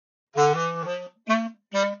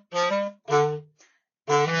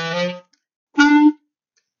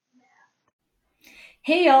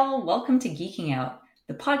Hey y'all, welcome to Geeking Out,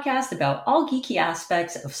 the podcast about all geeky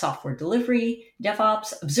aspects of software delivery,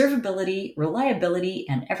 DevOps, observability, reliability,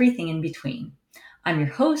 and everything in between. I'm your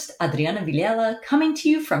host, Adriana Villela, coming to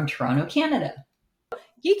you from Toronto, Canada.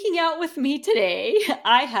 Geeking out with me today,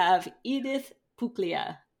 I have Edith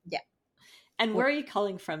Puclla. Yeah. And where are you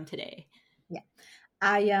calling from today? Yeah.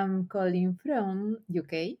 I am calling from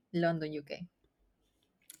UK, London, UK.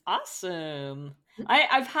 Awesome.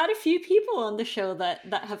 I've had a few people on the show that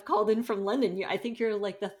have called in from London. I think you're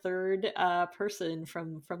like the third person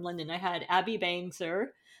from London. I had Abby Bangser,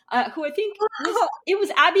 who I think it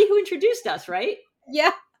was Abby who introduced us, right?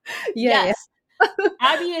 Yeah. Yes.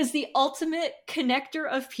 Abby is the ultimate connector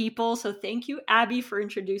of people. So thank you, Abby, for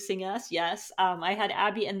introducing us. Yes, I had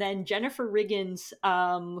Abby and then Jennifer Riggins,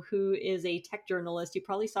 who is a tech journalist. You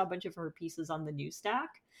probably saw a bunch of her pieces on the News Stack.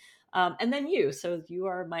 And then you. So you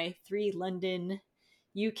are my three London,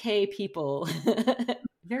 UK people.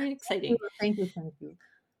 Very exciting. Thank you.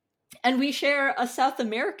 And we share a South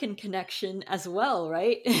American connection as well,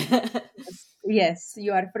 right? Yes,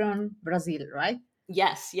 you are from Brazil, right?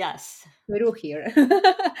 Yes. Peru here.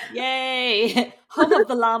 Yay! Home of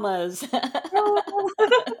the llamas.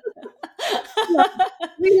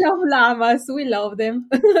 We love llamas. We love them.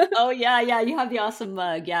 Oh yeah. You have the awesome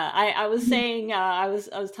mug. Yeah, I was saying, I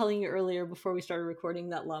was telling you earlier before we started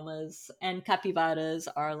recording that llamas and capybaras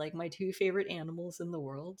are like my two favorite animals in the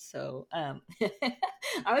world. So I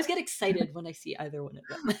always get excited when I see either one of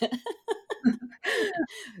them.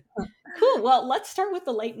 Cool. Well, let's start with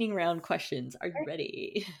the lightning round questions. Are you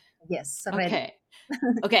ready? Yes, ready.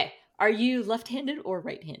 Okay. Are you left-handed or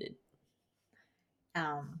right-handed?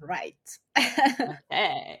 Right.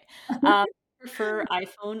 Okay. Prefer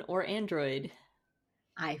iPhone or Android?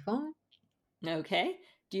 iPhone. Okay.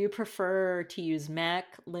 Do you prefer to use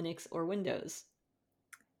Mac, Linux, or Windows?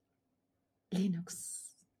 Linux.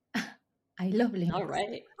 I love Linux. All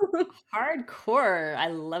right. Hardcore. I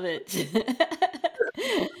love it.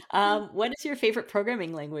 What is your favorite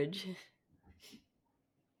programming language?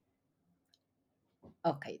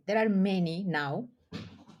 Okay, there are many now.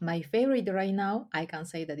 My favorite right now, I can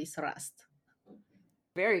say that is Rust.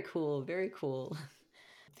 Very cool.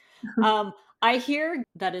 I hear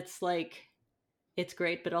that it's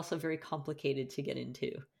great, but also very complicated to get into.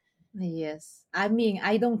 Yes. I mean,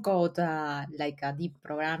 I don't code like a deep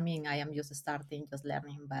programming. I am just starting, just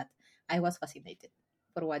learning, but I was fascinated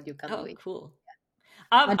for what you can do. Oh, cool.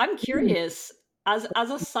 Yeah. I'm curious, as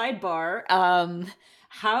a sidebar,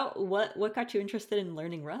 what got you interested in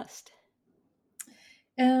learning Rust?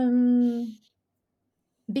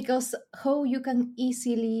 Because how you can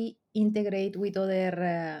easily integrate with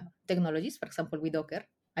other technologies, for example, with Docker.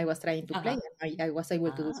 I was trying to play and I was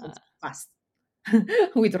able to do something fast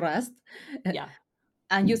with Rust. Yeah.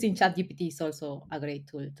 And using ChatGPT is also a great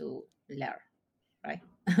tool to learn, right?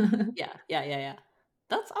 Yeah.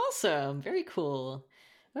 That's awesome. Very cool.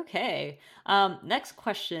 Okay. Next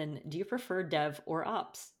question. Do you prefer dev or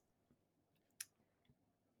ops?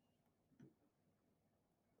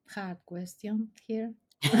 Hard question here.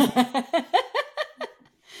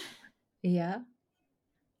 Yeah.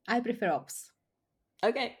 I prefer ops.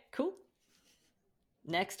 Okay, cool.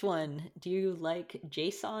 Next one. Do you like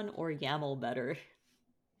JSON or YAML better?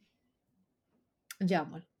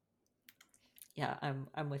 YAML. Yeah,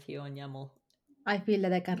 I'm with you on YAML. I feel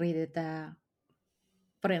that I can read it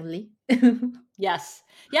friendly. Yes.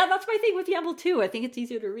 Yeah, that's my thing with YAML too. I think it's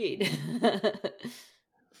easier to read.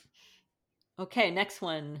 Okay, next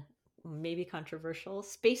one. Maybe controversial.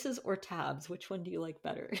 Spaces or tabs? Which one do you like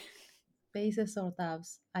better? Spaces or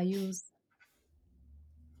tabs? I use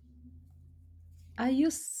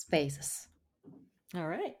spaces. All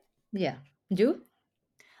right. Yeah. You?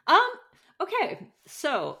 Okay.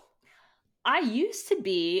 So I used to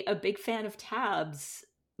be a big fan of tabs,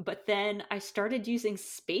 but then I started using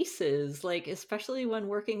spaces, like especially when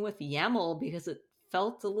working with YAML because it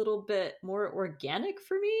felt a little bit more organic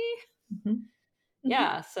for me. Mm-hmm.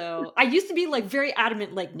 Yeah, so I used to be like very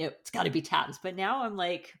adamant, like, no, it's got to be tabs. But now I'm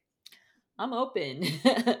like, I'm open.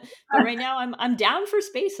 But right now I'm down for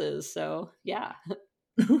spaces. So yeah.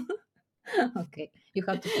 Okay, you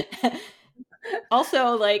have to.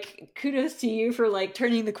 Also, like, kudos to you for like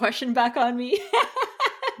turning the question back on me.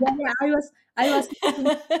 Yeah, I was.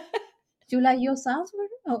 You like your answer?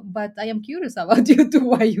 Oh, but I am curious about you too.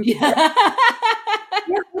 Why you? Yeah.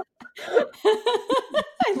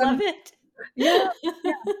 I love it. Yeah.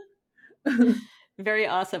 Very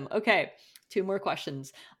awesome. Okay, 2 more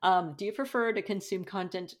questions. Do you prefer to consume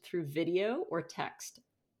content through video or text?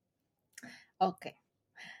 Okay.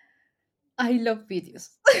 I love videos.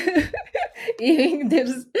 Even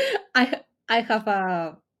I I have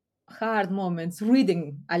a hard moments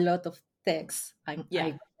reading a lot of text. I Yeah.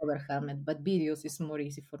 got overwhelmed, but videos is more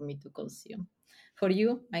easy for me to consume. For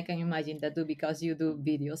you, I can imagine that too because you do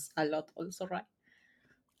videos a lot also, right?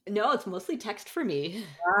 No, it's mostly text for me.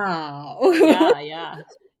 Wow. Yeah, yeah.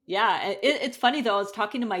 Yeah, it's funny though. I was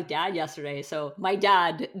talking to my dad yesterday. So my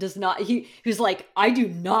dad does not. He was like, I do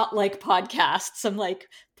not like podcasts. I'm like,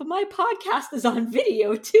 but my podcast is on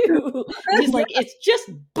video too. And he's like, it's just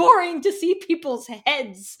boring to see people's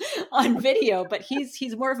heads on video. But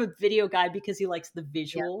he's more of a video guy because he likes the Yeah.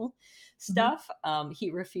 visual Mhm. stuff.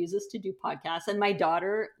 He refuses to do podcasts, and my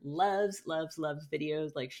daughter loves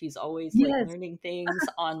videos. Like she's always like Yes. learning things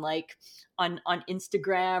on like on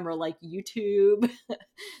Instagram or like YouTube.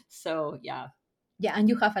 So yeah. Yeah, and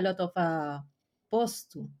you have a lot of posts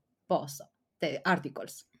to post the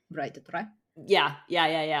articles, right? Right? Yeah,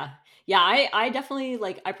 I definitely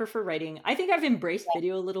like, I prefer writing. I think I've embraced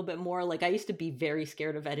video a little bit more. Like I used to be very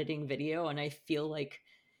scared of editing video, and I feel like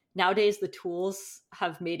nowadays the tools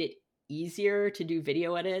have made it easier to do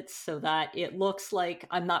video edits so that it looks like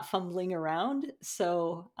I'm not fumbling around.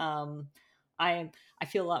 So I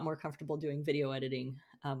feel a lot more comfortable doing video editing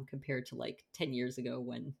compared to like 10 years ago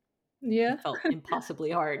when it Yeah. felt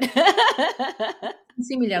impossibly hard.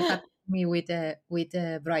 Similar happened to me with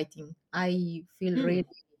writing. I feel Hmm. really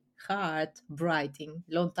hard writing.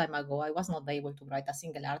 Long time ago, I was not able to write a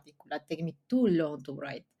single article. It take me too long to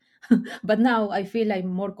write. But now I feel I'm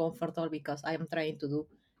more comfortable because I am trying to do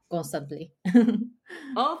constantly.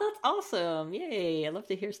 Oh, that's awesome. Yay. I love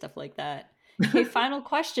to hear stuff like that. Okay, final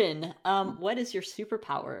question. What is your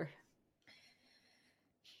superpower?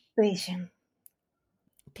 Patience.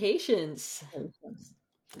 Patience. Patience.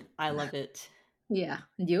 I love it. Yeah.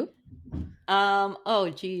 You? Oh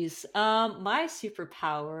geez. My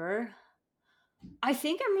superpower, I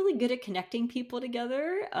think I'm really good at connecting people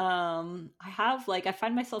together. I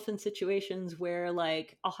find myself in situations where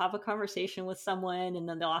like I'll have a conversation with someone and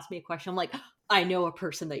then they'll ask me a question. I'm like, I know a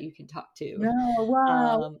person that you can talk to. No.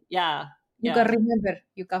 Wow. Yeah, You can yeah. remember.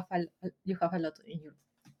 You have a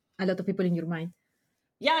lot of people in your mind.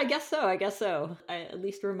 Yeah, I guess so. I guess so. I at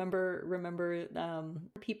least remember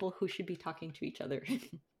people who should be talking to each other.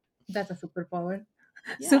 That's a superpower.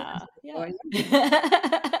 Super Yeah, yeah.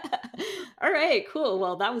 superpower. All right, cool.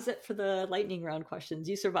 Well, that was it for the lightning round questions.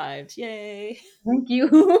 You survived. Yay. Thank you.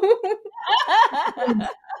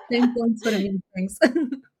 10 points for me. Thanks.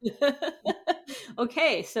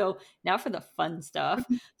 Okay, so now for the fun stuff.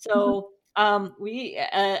 So we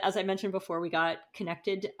as I mentioned before, we got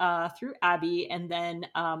connected through Abby, and then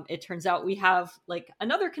it turns out we have like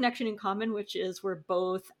another connection in common, which is we're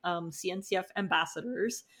both CNCF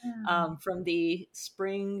ambassadors from the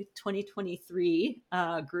spring 2023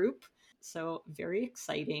 group. So very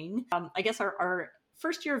exciting. I guess our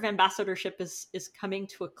first year of ambassadorship is coming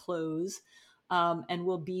to a close, and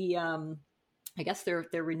will be I guess they're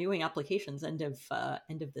renewing applications end of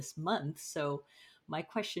this month. So my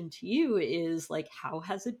question to you is like, how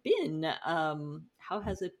has it been? How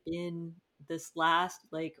has it been this last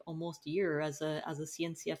like almost year as a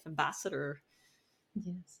CNCF ambassador?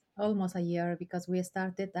 Yes, almost a year because we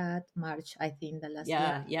started at March, I think, the last year.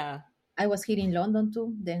 Yeah, yeah. I was here in London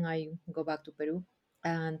too. Then I go back to Peru,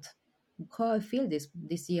 and how I feel this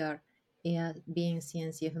year, yeah, being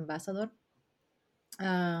CNCF ambassador.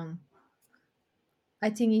 Um, I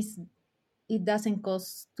think it doesn't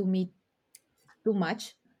cost to me too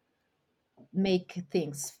much make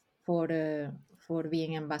things for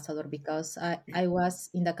being ambassador because I was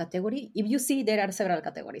in the category. If you see, there are several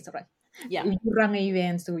categories, right? Yeah. If you run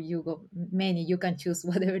events or you go many, you can choose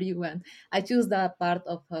whatever you want. I choose the part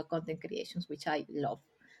of content creations, which I love.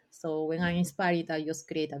 So when I'm inspired, I just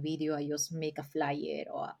create a video, I just make a flyer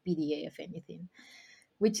or a PDF, anything,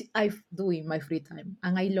 which I do in my free time.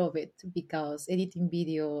 And I love it because editing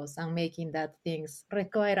videos and making that things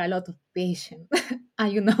require a lot of patience.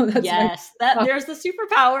 And you know, that's my Yes, that there's the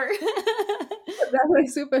superpower. that's my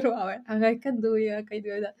superpower. And I can do it, I can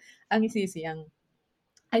do that. And it's easy. And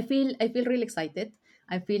I feel really excited.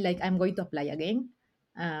 I feel like I'm going to apply again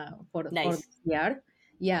for Nice. this year.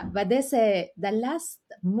 Yeah, but the last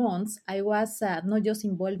months I was not just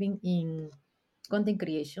involving in content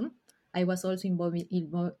creation. I was also involving in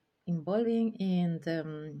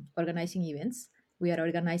organizing events. We are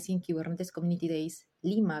organizing Kubernetes Community Days.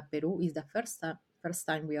 Lima, Peru is the first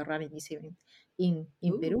time we are running this event in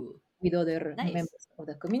Peru Ooh, with other nice. members of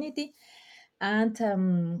the community,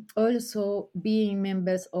 and also being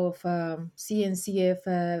members of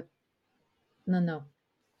CNCF, no,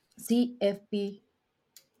 CFP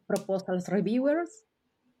proposals reviewers,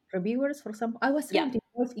 for example. I was trying Yeah, to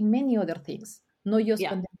involve in many other things, not just yeah.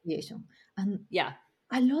 content creation. And Yeah.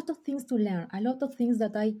 a lot of things to learn, a lot of things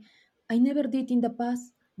that I never did in the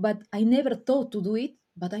past, but I never thought to do it,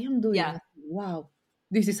 but I am doing. Yeah. Wow,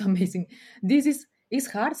 this is amazing. This is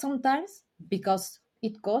it's hard sometimes because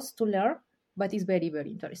it costs to learn, but it's very, very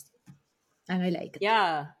interesting. And I like it.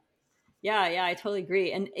 Yeah. Yeah, I totally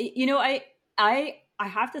agree. And I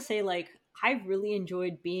have to say, like, I really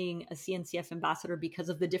enjoyed being a CNCF ambassador because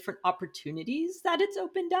of the different opportunities that it's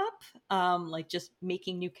opened up. Like just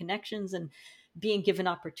making new connections and being given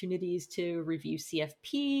opportunities to review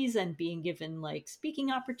CFPs and being given like speaking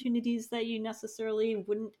opportunities that you necessarily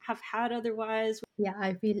wouldn't have had otherwise. Yeah,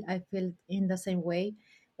 I feel in the same way.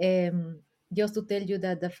 Um, just to tell you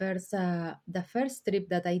that the first trip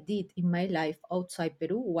that I did in my life outside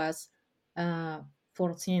Peru was uh,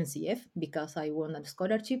 for CNCF because I won a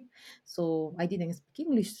scholarship. So I didn't speak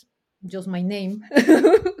English, just my name.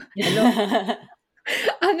 Hello.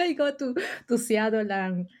 And I got to Seattle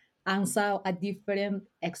and saw a different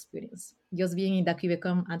experience. Just being in the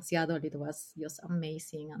Quebecom at Seattle, it was just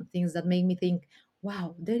amazing and things that made me think,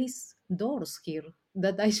 wow, there is doors here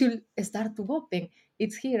that I should start to open.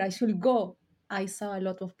 It's here, I should go. I saw a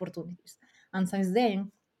lot of opportunities. And since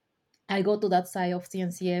then, I go to that side of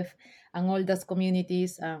CNCF and all those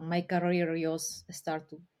communities, and my career just start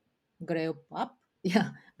to grow up.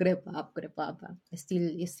 Yeah, grow up.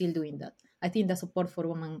 Still doing that. I think the support for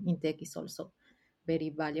women in tech is also very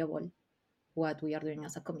valuable. What we are doing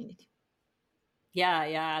as a community.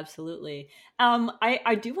 Yeah, absolutely.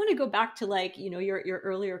 I do want to go back to like, your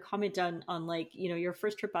earlier comment on like, your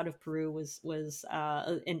first trip out of Peru was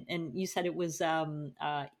and you said it was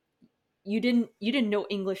you didn't know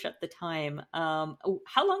English at the time.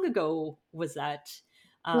 How long ago was that?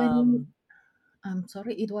 20, Um I'm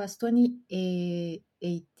sorry, it was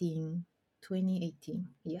 2018. 2018,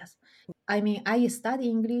 yes. I mean, I study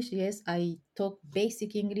English, yes, I talk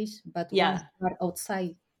basic English, but once yeah. you are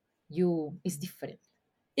outside, you it's different.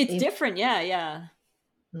 It's If different. Yeah.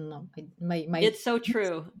 no, my It's so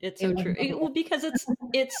true. It's it so was true. not Well, because it's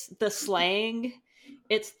the slang,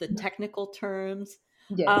 it's the technical terms.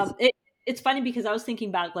 yes. It's funny because I was thinking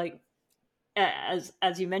back, like as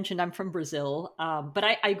you mentioned, I'm from Brazil, but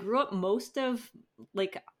I grew up most of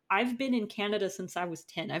like I've been in Canada since I was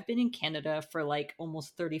 10. I've been in Canada for like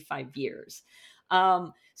almost 35 years.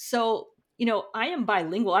 So I am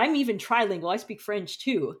bilingual. I'm even trilingual. I speak French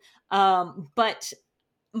too. But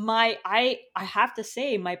I have to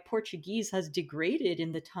say my Portuguese has degraded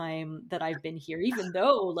in the time that I've been here, even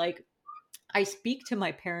though like I speak to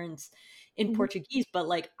my parents in Mhm. Portuguese, but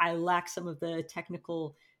like I lack some of the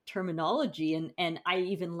technical terminology and I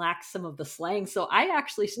even lack some of the slang. So I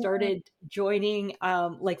actually started joining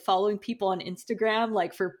like following people on Instagram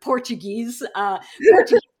like for Portuguese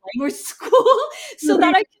language school so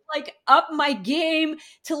that I could like up my game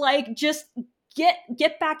to like just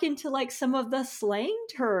get back into like some of the slang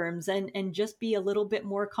terms and just be a little bit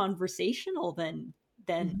more conversational than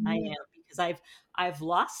I Yeah. am because I've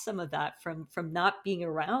lost some of that from not being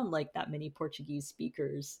around like that many Portuguese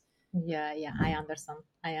speakers. Yeah, I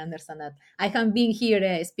understand that. I have been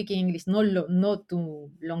here speaking English not too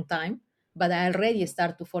long time, but I already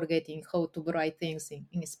start to forgetting how to write things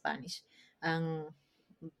in Spanish. And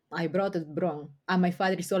I brought it wrong. And my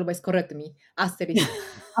father is always correct me. Asterisk.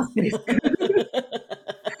 Asterisk.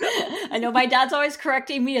 I know my dad's always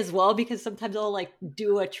correcting me as well because sometimes I'll like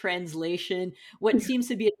do a translation, what seems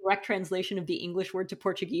to be a direct translation of the English word to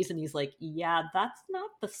Portuguese, and he's like, "Yeah, that's not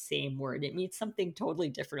the same word. It means something totally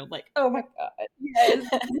different." I'm like, "Oh my god!" Yes.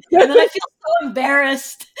 And then I feel so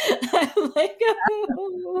embarrassed. I'm like,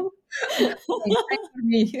 oh. Thank for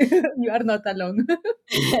me. You are not alone.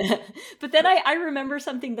 But then I remember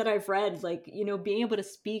something that I've read, like, being able to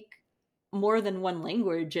speak more than one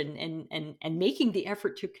language and making the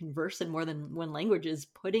effort to converse in more than one language is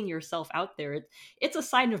putting yourself out there. It's a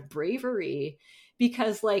sign of bravery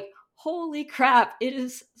because like, holy crap, it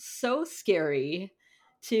is so scary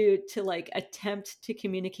to like attempt to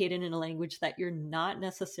communicate in a language that you're not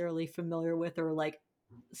necessarily familiar with or like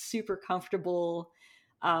super comfortable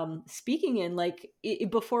speaking in. Like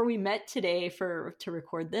before we met today to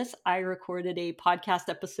record this, I recorded a podcast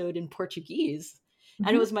episode in Portuguese, and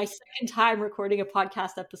it Mhm. was my second time recording a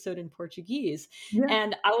podcast episode in Portuguese. Yeah.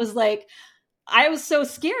 And I was so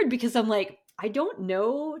scared because I'm like, I don't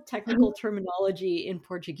know technical terminology in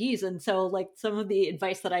Portuguese. And so like some of the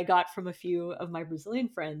advice that I got from a few of my Brazilian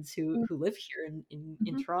friends who live here in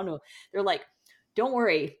Mhm. Toronto, they're like, don't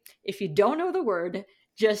worry, if you don't know the word,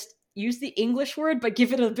 just use the English word, but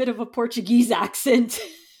give it a bit of a Portuguese accent.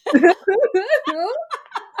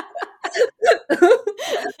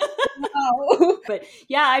 Wow. Wow. But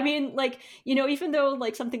yeah, I mean, like, even though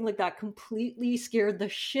like something like that completely scared the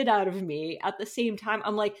shit out of me, at the same time,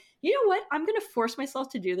 I'm like, you know what? I'm going to force myself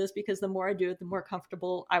to do this because the more I do it, the more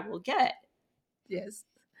comfortable I will get. Yes.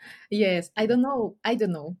 Yes. I don't know. I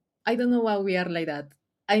don't know. I don't know why we are like that.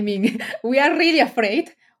 I mean, we are really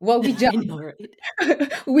afraid. What we I jump, know,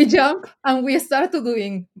 right? we jump and we start to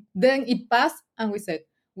doing. Then it passed and we said,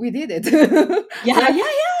 we did it. Yeah, Right?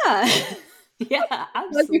 yeah. Yeah,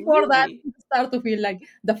 But before that, absolutely. you start to feel like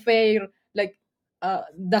the fear, like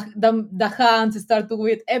the hands start to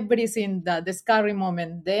with everything, the scary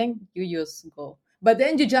moment. Then you just go. But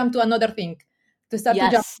then you jump to another thing. To start to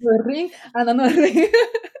jump Yes, to a ring and another ring.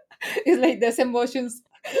 It's like these emotions.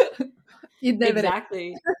 It never ends.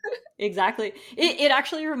 exactly. Exactly. It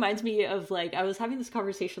actually reminds me of, like, I was having this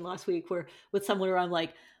conversation last week where with someone where I'm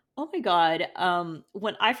like, oh my God,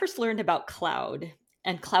 when I first learned about cloud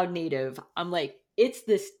and cloud native, I'm like, it's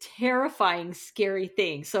this terrifying, scary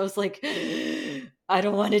thing. So I was like, I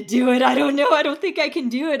don't want to do it. I don't know. I don't think I can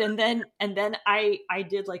do it. And then I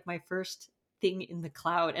did like my first thing in the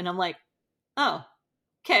cloud and I'm like, oh,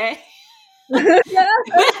 okay. Yeah,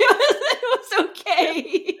 It was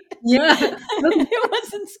okay. yeah. It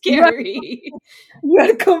wasn't You are, scary. you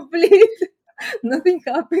are complete. Nothing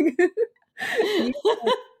happened.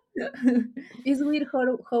 Yeah. It's weird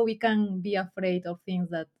how we can be afraid of things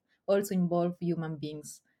that also involve human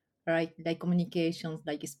beings, right? Like communications,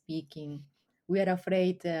 like speaking. We are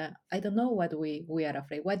afraid. I don't know what we are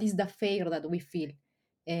afraid. What is the fear that we feel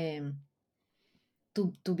um,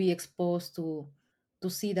 to be exposed to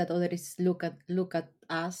see that others look at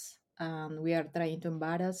us and we are trying to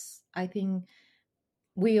embarrass? I think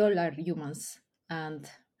we all are humans and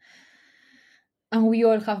we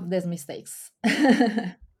all have these mistakes.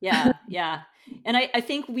 Yeah, yeah. And I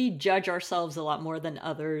think we judge ourselves a lot more than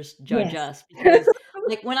others judge Yes. us because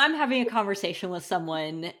like when I'm having a conversation with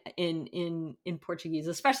someone in Portuguese,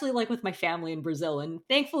 especially like with my family in Brazil, and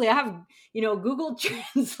thankfully I have, Google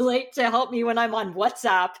Translate to help me when I'm on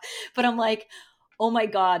WhatsApp, but I'm like, oh my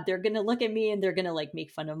God, they're going to look at me and they're going to like make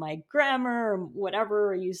fun of my grammar or whatever,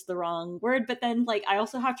 or use the wrong word. But then like I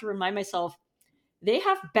also have to remind myself they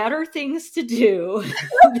have better things to do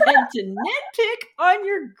than to nitpick on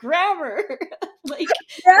your grammar. Like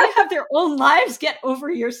Yeah, they have their own lives. Get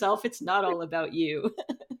over yourself. It's not all about you.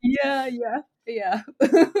 yeah, yeah, yeah.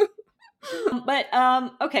 But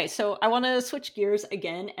okay, so I want to switch gears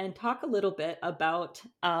again and talk a little bit about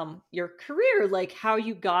your career, like how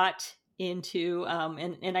you got into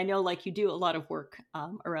and I know like you do a lot of work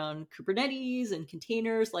around Kubernetes and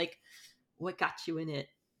containers. Like, what got you in it?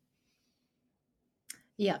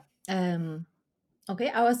 Yeah. Okay,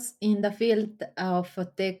 I was in the field of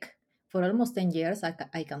tech for almost 10 years,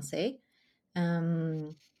 I can say.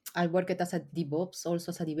 Um, I worked as a DevOps,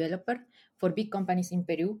 also as a developer for big companies in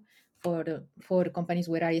Peru, for companies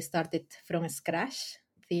where I started from scratch.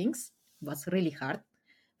 Things was really hard.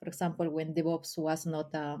 For example, when DevOps was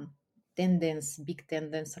not big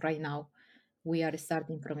tendence right now, we are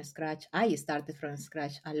starting from scratch. I started from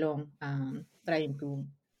scratch alone, trying to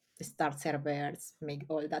start servers, make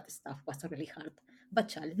all that stuff was really hard, but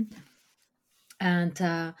challenge. And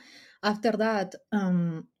after that,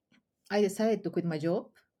 I decided to quit my job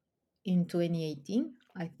in 2018,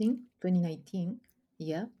 I think, 2019,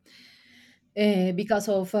 yeah, because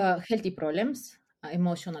of healthy problems,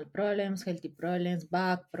 emotional problems, healthy problems,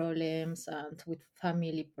 back problems, and with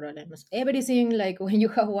family problems. Everything, like when you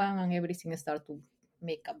have one and everything start to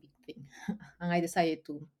make a big thing. And I decided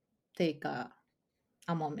to take a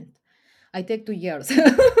moment. I take 2 years.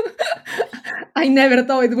 I never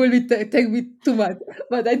thought it would take me too much,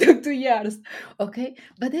 but I took 2 years. Okay,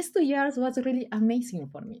 but these 2 years was really amazing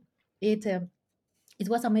for me. It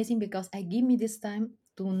was amazing because I give me this time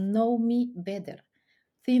to know me better,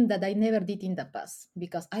 thing that I never did in the past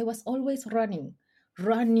because I was always running,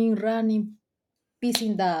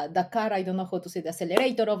 piecing the car. I don't know how to say the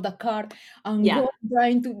accelerator of the car and Yeah. go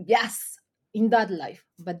trying to yes in that life.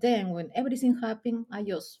 But then when everything happened, I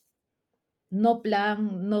just no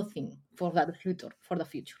plan, nothing for the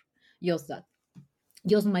future. Just that.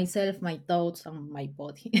 Just myself, my thoughts, and my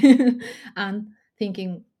body. And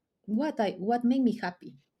thinking what made me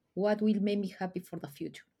happy? What will make me happy for the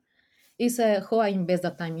future? Is how I invest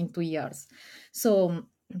that time in 2 years. So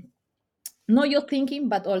not just thinking,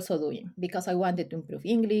 but also doing, because I wanted to improve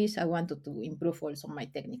English. I wanted to improve also my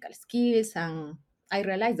technical skills, and I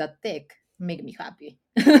realized that tech make me happy.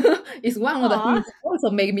 It's one of the Aw, things that also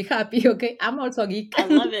make me happy. Okay, I'm also a geek. I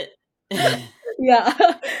love it. Yeah.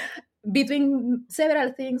 Between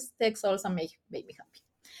several things, techs also make me happy.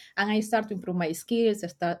 And I start to improve my skills.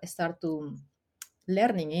 I start to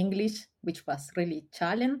learning English, which was really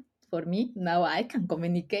challenge for me. Now I can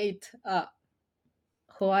communicate how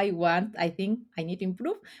I want. I think I need to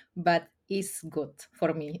improve, but it's good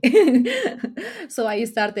for me. So I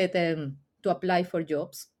started to apply for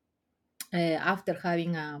jobs after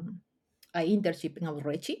having an internship in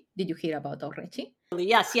Outreachy. Did you hear about Outreachy?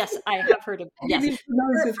 Yes, I have heard of, I yes. didn't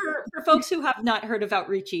pronounce it. For folks who have not heard of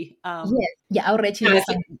Outreachy. Yes, yeah, Outreachy is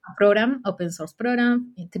a program, open source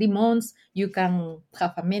program. In 3 months, you can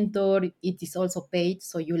have a mentor. It is also paid,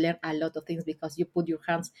 so you learn a lot of things because you put your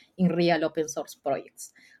hands in real open source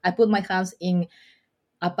projects. I put my hands in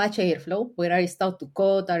Apache Airflow, where I start to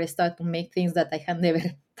code, I start to make things that I had never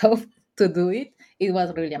thought to do it. It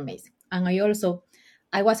was really amazing. And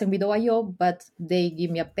I wasn't with OIO, but they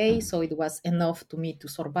give me a pay, so it was enough to me to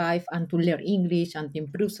survive and to learn English and to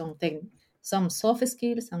improve some soft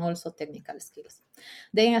skills and also technical skills.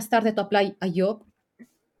 Then I started to apply a job.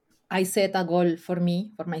 I set a goal for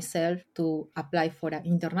myself, to apply for an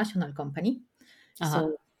international company.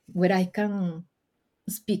 So where I can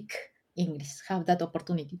speak English, have that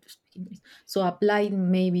opportunity to speak English. So apply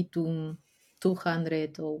maybe to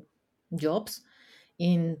 200 jobs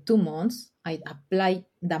in 2 months. I apply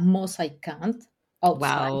the most I can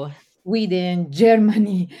outside. Wow. Sweden,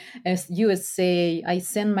 Germany, USA. I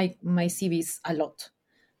send my CVs a lot.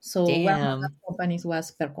 So one of the Damn. companies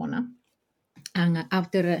was Percona. And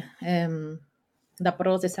after the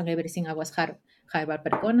process and everything, I was hired by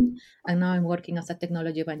Percona. And now I'm working as a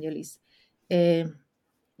technology evangelist in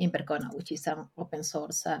Percona, which is an open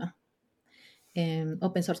source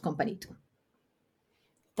company too.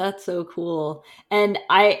 That's so cool. And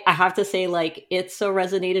I have to say, like, it so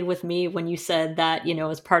resonated with me when you said that,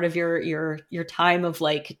 as part of your time of,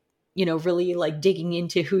 like, really like digging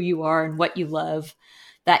into who you are and what you love,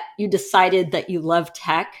 that you decided that you love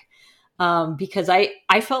tech. Because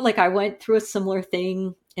I felt like I went through a similar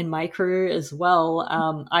thing in my career as well.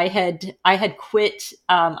 I had quit.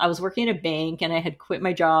 I was working at a bank, and I had quit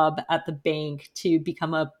my job at the bank to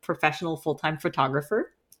become a professional full-time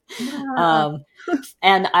photographer.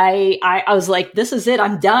 And I was like, this is it.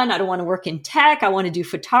 I'm done. I don't want to work in tech. I want to do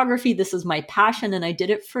photography. This is my passion. And I did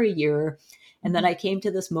it for a year. And then I came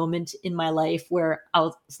to this moment in my life where I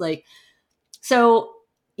was like, so,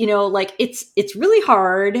 like it's really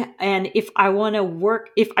hard. And if I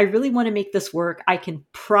really want to make this work, I can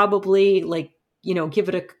probably give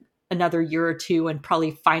it another year or two and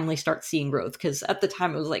probably finally start seeing growth. Because at the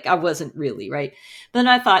time it was like, I wasn't really, right. But then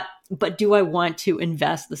I thought, but do I want to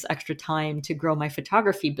invest this extra time to grow my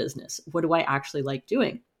photography business? What do I actually like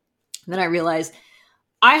doing? And then I realized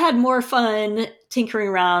I had more fun tinkering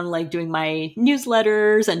around, like doing my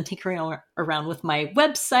newsletters and tinkering around with my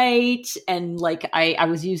website. And like, I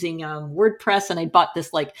was using WordPress, and I bought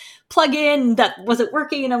this like plugin that wasn't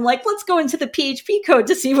working. And I'm like, let's go into the PHP code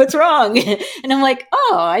to see what's wrong. And I'm like,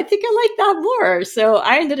 oh, I think I like that more. So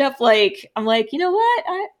I ended up I'm like, you know what?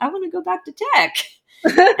 I want to go back to tech.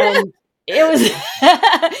 And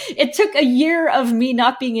it took a year of me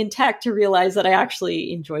not being in tech to realize that I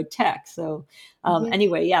actually enjoyed tech. So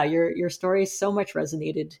anyway, yeah, your story so much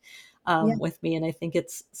resonated with me. And I think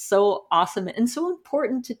it's so awesome and so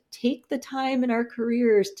important to take the time in our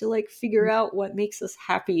careers to like figure out what makes us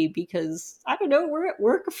happy, because I don't know, we're at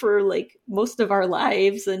work for like most of our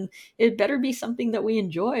lives, and it better be something that we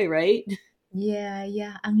enjoy, right?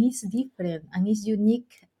 Yeah. And it's different and it's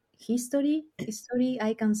unique. History,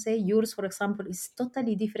 I can say yours, for example, is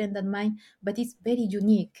totally different than mine, but it's very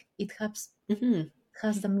unique. It has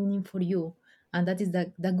the meaning for you. And that is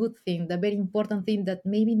the good thing, the very important thing that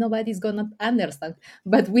maybe nobody's gonna understand,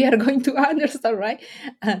 but we are going to understand, right?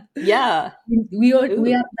 Yeah. We are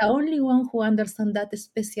the only one who understand that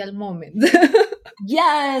special moment.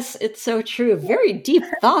 Yes, it's so true. Very deep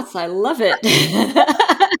thoughts. I love it.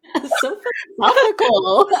 So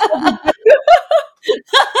philosophical.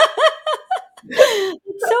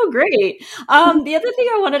 It's so great. The other thing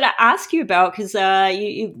I wanted to ask you about, because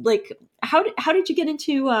you like, how did you get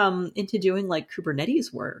into doing like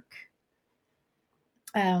Kubernetes work?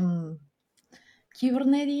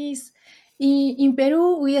 Kubernetes in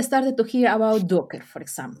Peru, we started to hear about Docker, for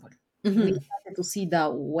example. We started to see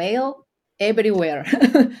the whale everywhere.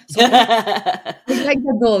 So it's like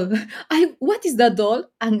the doll. What is the doll?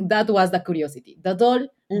 And that was the curiosity. The doll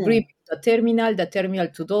bring the terminal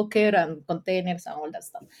to Docker and containers and all that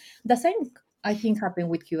stuff. The same, I think, happened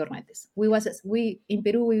with Kubernetes. We in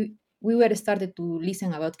Peru, we were started to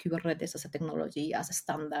listen about Kubernetes as a technology, as a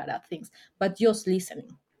standard, at things, but just listening,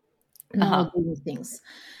 not doing things.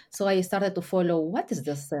 So I started to follow what is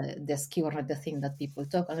this Kubernetes thing that people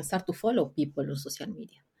talk, and I start to follow people on social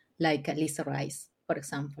media, like Lisa Rice, for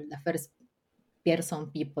example, the first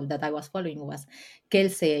people that I was following was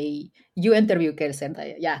Kelsey. You interview Kelsey,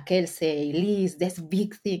 yeah, Kelsey, Liz, there's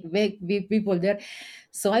big thing, big people there.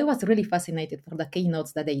 So I was really fascinated for the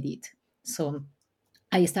keynotes that they did. So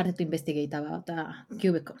I started to investigate about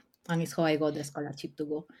Cubicle, and it's how I got the scholarship to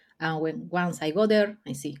go. And once I go there,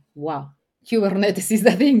 I see, wow, Kubernetes is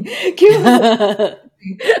the thing.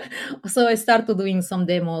 So I started doing some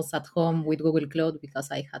demos at home with Google Cloud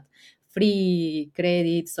because I had free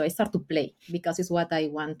credit. So I start to play because it's what I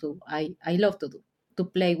want to. I love to do, to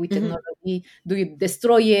play with technology. Do it,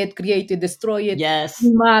 destroy it, create it, destroy it. Yes.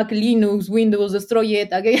 Mac, Linux, Windows, destroy it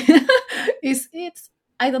again. it's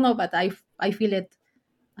I don't know, but I feel it.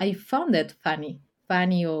 I found it funny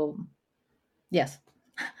or yes,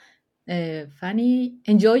 funny,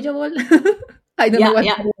 enjoyable. I don't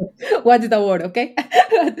know what is the word. Okay.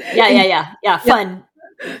 Yeah. Fun.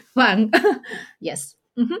 Fun. Yes.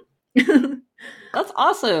 That's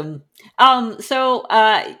awesome. So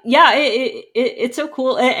it's so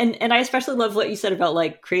cool, and I especially love what you said about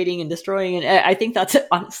like creating and destroying, and I think that's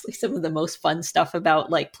honestly some of the most fun stuff about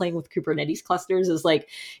like playing with Kubernetes clusters is like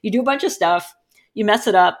you do a bunch of stuff, you mess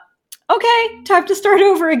it up, okay, time to start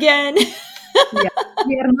over again. Yeah,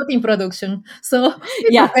 we are not in production, so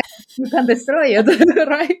yeah, you can destroy it,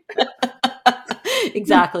 right?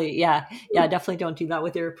 Exactly. Yeah. Definitely don't do that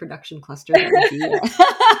with your production cluster.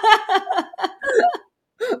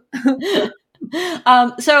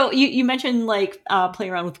 So you mentioned like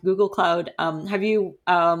playing around with Google Cloud. Have you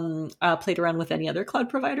played around with any other cloud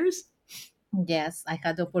providers? Yes, I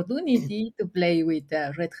had the opportunity to play with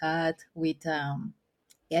Red Hat, with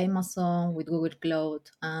Amazon, with Google Cloud,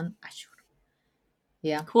 and Azure.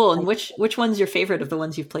 Yeah. Cool. And which one's your favorite of the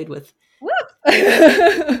ones you've played with?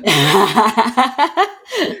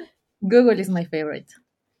 Google is my favorite.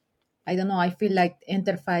 I don't know. I feel like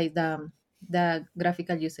interface, the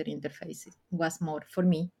graphical user interface was more for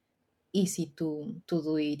me easy to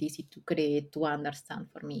do it, easy to create, to understand.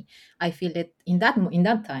 For me, I feel that in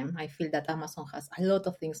that time, I feel that Amazon has a lot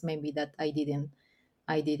of things maybe that I didn't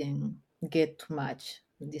get too much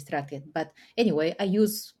distracted. But anyway, I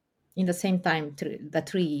use in the same time the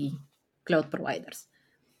three cloud providers.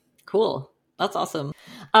 Cool. That's awesome.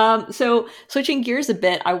 So switching gears a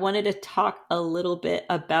bit, I wanted to talk a little bit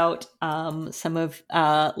about some of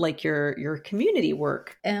like your community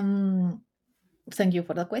work. Thank you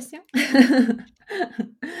for the question.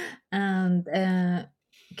 And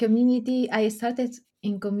community, I started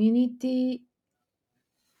in community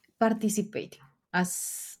participating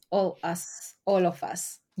as all of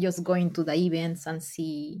us, just going to the events and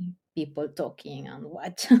see people talking and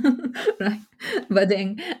watch, right? But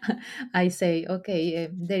then I say, okay,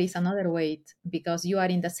 there is another way because you are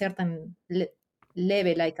in the certain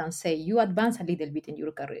level. I can say you advance a little bit in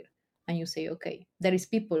your career, and you say, okay, there is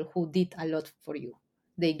people who did a lot for you.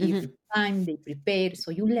 They give time, they prepare,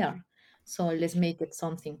 so you learn. So let's make it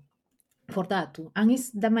something for that too. And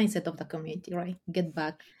it's the mindset of the community, right? Get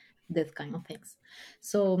back, that kind of things.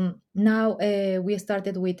 So now we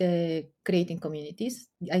started with creating communities.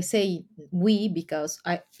 I say we because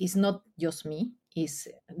it's not just me.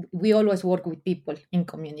 We always work with people in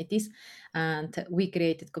communities, and we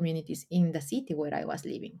created communities in the city where I was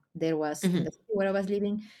living. There was in the city where I was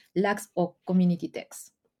living lacks of community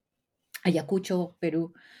techs. Ayacucho,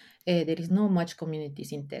 Peru, there is no much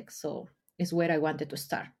communities in tech, so it's where I wanted to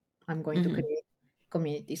start. I'm going to create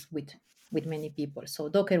communities with many people. So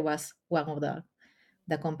Docker was one of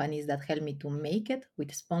the companies that helped me to make it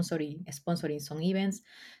with sponsoring some events.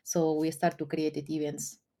 So we start to create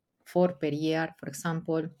events 4 per year. For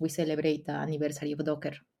example, we celebrate the anniversary of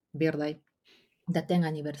Docker birthday, the 10th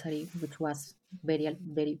anniversary, which was a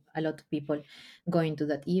lot of people going to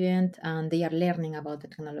that event, and they are learning about the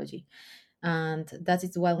technology. And that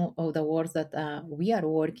is one of the works that we are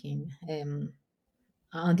working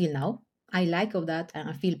until now. I like of that, and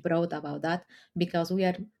I feel proud about that because we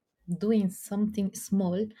are doing something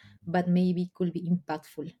small, but maybe could be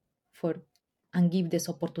impactful for and give this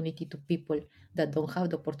opportunity to people that don't have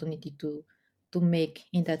the opportunity to make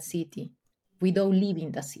in that city without leaving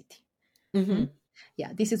the city.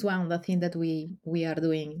 Yeah, this is one of the things that we are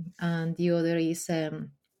doing, and the other is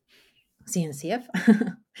CNCF.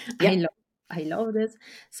 I love this.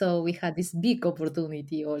 So we had this big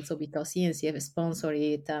opportunity also because CNCF sponsor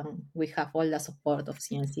it, and we have all the support of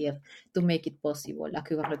CNCF to make it possible. La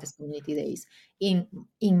Kubernetes Community Days in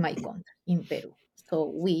my country, in Peru.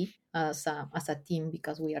 So we, as a team,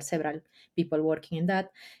 because we are several people working in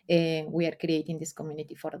that, we are creating this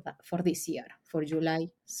community for this year, for July.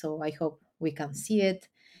 So I hope we can see it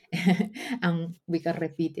and we can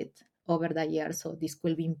repeat it over the year. So this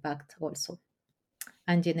will be impact also.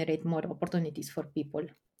 and generate more opportunities for people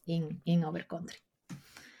in our country.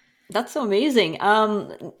 That's so amazing.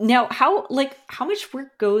 Now, how much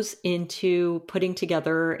work goes into putting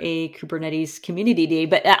together a Kubernetes community day?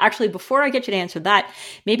 But actually, before I get you to answer that,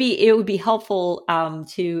 maybe it would be helpful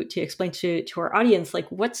to explain to our audience, like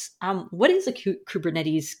what is a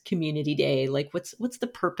Kubernetes community day? Like, what's the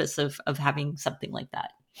purpose of having something like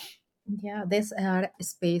that? Yeah, these are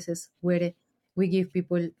spaces where we give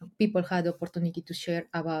people had the opportunity to share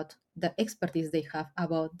about the expertise they have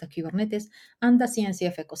about the Kubernetes and the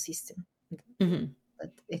CNCF ecosystem Mm-hmm.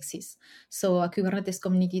 that exists. So a Kubernetes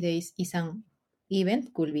Community Days is an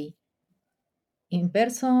event, could be in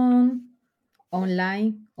person,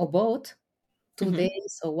 online, or both, 2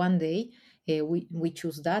 days or 1 day. We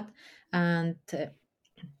choose that, and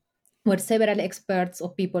where several experts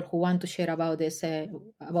or people who want to share about this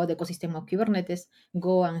about the ecosystem of Kubernetes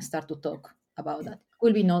go and start to talk about that.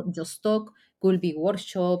 Could be not just talk, could be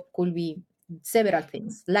workshop, could be several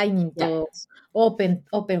things, lightning Yeah. talks,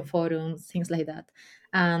 open forums, things like that.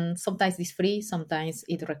 And sometimes it's free, sometimes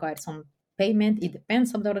it requires some payment. It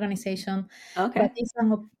depends on the organization, Okay. but it's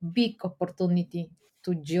a big opportunity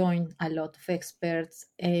to join a lot of experts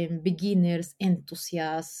and beginners,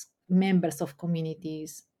 enthusiasts, members of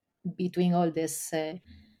communities between all this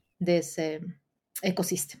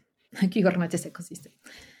ecosystem, Kubernetes ecosystem.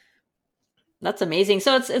 That's amazing.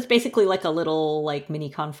 So it's basically like a little like mini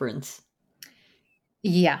conference.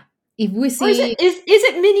 Yeah, if we see, Or is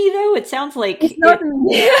it mini though? It sounds like it's not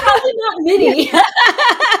mini. probably not mini.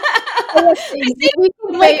 I'm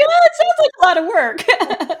like, oh, it sounds like a lot of work.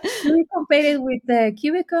 We compare it with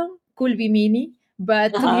Cubicon, could be mini,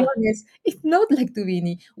 but to be honest, it's not like to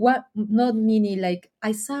mini. What not mini? Like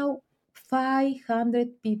I saw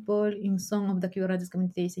 500 people in some of the Kubernetes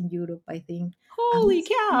communities in Europe, I think. Holy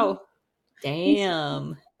cow!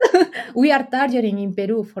 Damn. We are targeting in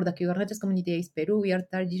Peru for the Kubernetes community is Peru. We are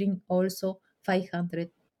targeting also 500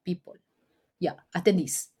 people. Yeah,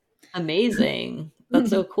 attendees. Amazing. That's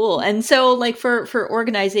so cool. And so like for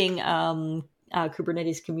organizing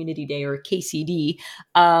Kubernetes Community Day or KCD,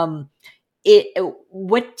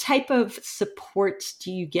 what type of support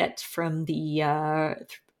do you get from the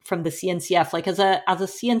CNCF? Like as a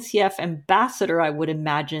CNCF ambassador, I would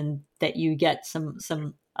imagine that you get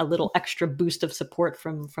a little extra boost of support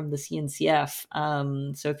from the CNCF.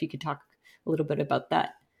 So if you could talk a little bit about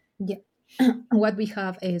that. Yeah. What we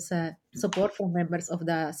have is support from members of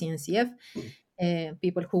the CNCF,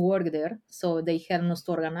 people who work there. So they help us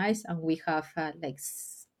to organize, and we have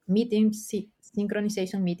meetings,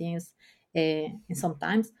 synchronization meetings, and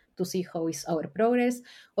sometimes to see how is our progress.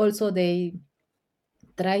 Also, they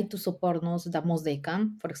try to support us the most they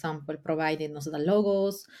can. For example, providing us the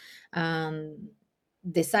logos and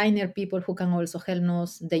designer people who can also help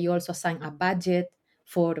us. They also assign a budget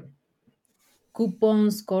for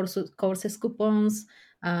coupons, courses coupons,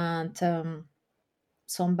 and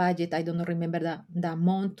some budget. I don't remember the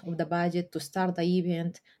amount of the budget to start the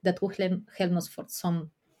event that will help us for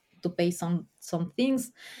to pay some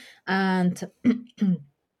things. And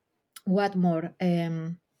what more?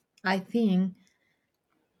 I think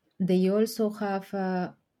they also have.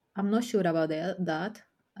 I'm not sure about that,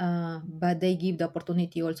 but they give the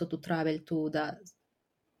opportunity also to travel to the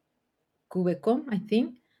Cubecom, I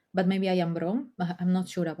think, but maybe I am wrong. I'm not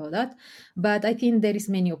sure about that. But I think there is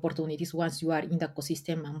many opportunities once you are in the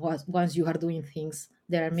ecosystem and once you are doing things.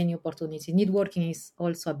 There are many opportunities. Networking is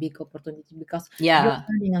also a big opportunity because you're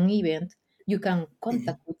planning an event. You can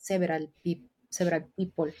contact with several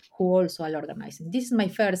people who also are organizing. This is my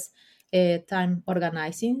first time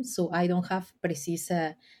organizing, so I don't have precise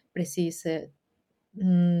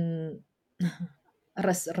mm,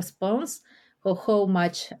 response or how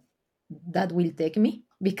much that will take me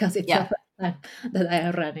because it's the first time that I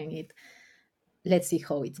am running it. Let's see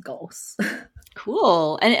how it goes.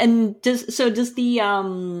 Cool. And does the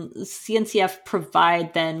CNCF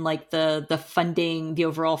provide then like the funding, the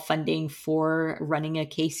overall funding for running a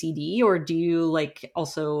KCD, or do you like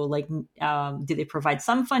also like do they provide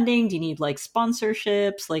some funding? Do you need like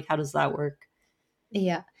sponsorships? Like how does that work?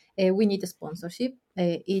 Yeah, we need a sponsorship.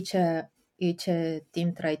 Each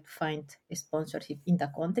team try to find a sponsorship in the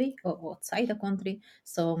country or outside the country.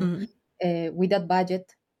 So with that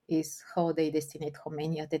budget is how they destinate how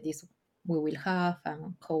many attendees we will have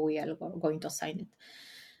and how we are going to assign it.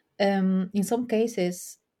 In some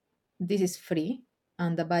cases, this is free,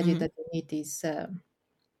 and the budget that you need is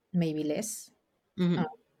maybe less.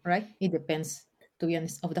 Right? It depends, to be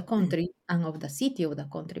honest, of the country and of the city of the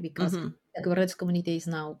country, because the Kubernetes community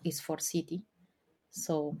is for city.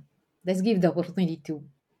 So let's give the opportunity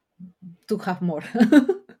to have more.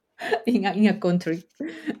 in a country.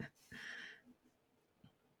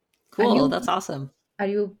 Cool. That's awesome.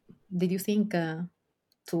 Did you think to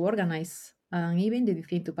organize an event? Did you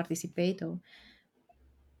think to participate? Or?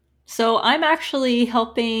 So I'm actually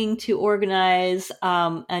helping to organize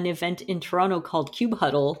an event in Toronto called Cube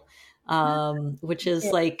Huddle, which is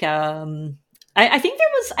like I think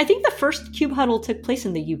the first Cube Huddle took place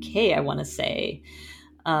in the UK, I want to say,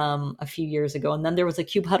 a few years ago, and then there was a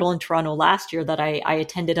Cube Huddle in Toronto last year that I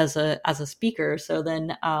attended as a speaker. So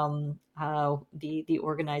then the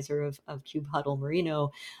organizer of Cube Huddle,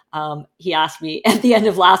 Marino, he asked me at the end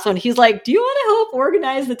of last one, he's like, "Do you want to help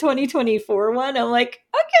organize the 2024 one?" I'm like,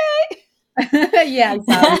 "Okay." Yeah.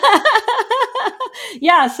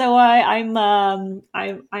 Yeah, so I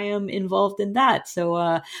am involved in that.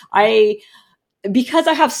 So because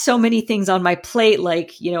I have so many things on my plate,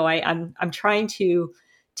 like, I'm trying to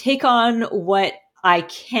take on what I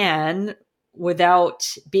can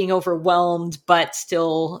without being overwhelmed, but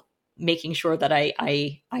still making sure that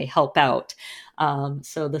I help out.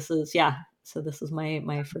 So this is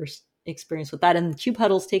my first experience with that. And Cube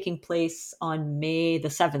Huddle's taking place on May the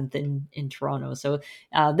 7th in Toronto. So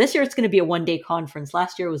this year it's going to be a 1-day conference.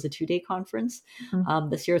 Last year it was a 2-day conference. Mm-hmm.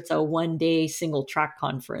 This year it's a 1-day single track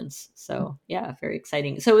conference. So yeah, very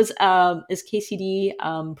exciting. So is KCD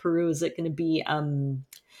Peru, is it going to be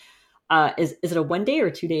is it a 1-day or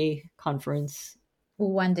 2-day conference?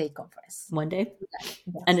 1-day conference. 1 day? Yes.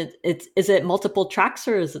 And is it multiple tracks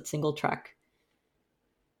or is it single track?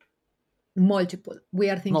 Multiple. We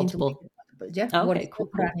are thinking multiple. To make it multiple. Yeah. Okay, cool.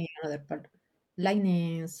 Running another part.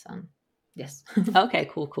 Lightnings. Yes. Okay,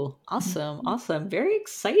 cool. Awesome. Very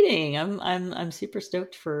exciting. I'm super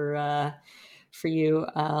stoked for you.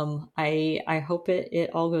 I hope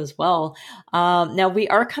it all goes well. Now we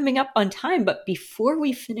are coming up on time, but before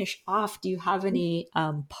we finish off, do you have any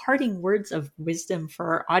parting words of wisdom for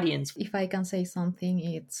our audience? If I can say something,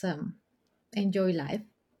 it's enjoy life.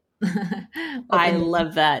 I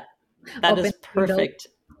love that. That is perfect.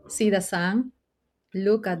 Window, see the sun,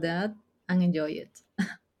 look at that, and enjoy it.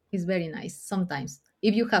 It's very nice sometimes.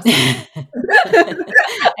 If you have sun.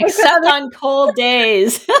 Except on cold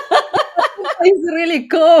days. It's really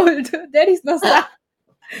cold. There is no sun.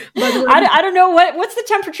 But I don't know what's the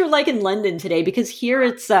temperature like in London today, because here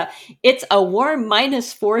it's a warm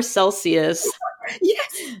 -4 Celsius.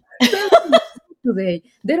 Yes. Today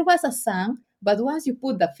there was a sun, but once you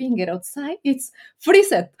put the finger outside, it's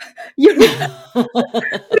freezing. Really,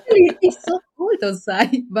 it's so cold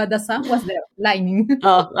outside, but the sun was there, lining.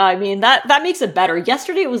 Oh, I mean, that makes it better.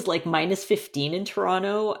 Yesterday it was like -15 in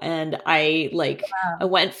Toronto, and I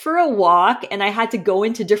went for a walk, and I had to go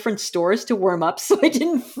into different stores to warm up so I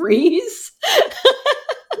didn't freeze.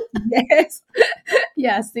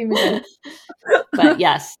 Yes, similar. But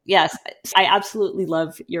yes, I absolutely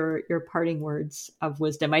love your parting words of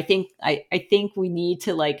wisdom. I think we need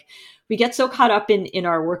to, we get so caught up in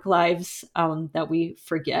our work lives that we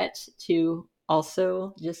forget to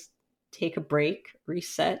also just take a break,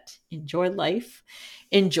 reset, enjoy life,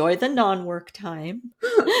 enjoy the non-work time.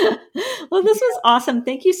 Well, this was awesome.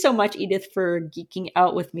 Thank you so much, Edith, for geeking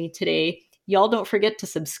out with me today. Y'all don't forget to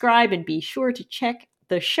subscribe and be sure to check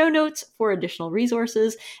the show notes for additional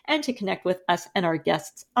resources and to connect with us and our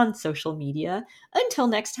guests on social media. Until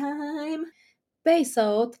next time. Peace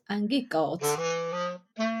out and geek out.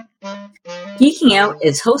 Geeking Out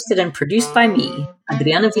is hosted and produced by me,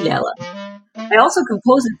 Adriana Vilela. I also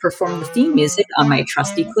compose and perform the theme music on my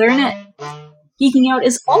trusty clarinet. Geeking Out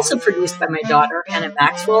is also produced by my daughter, Hannah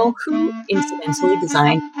Maxwell, who incidentally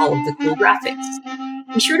designed all of the cool graphics.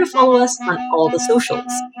 Be sure to follow us on all the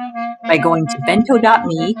socials by going to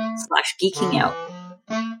bento.me/geekingout.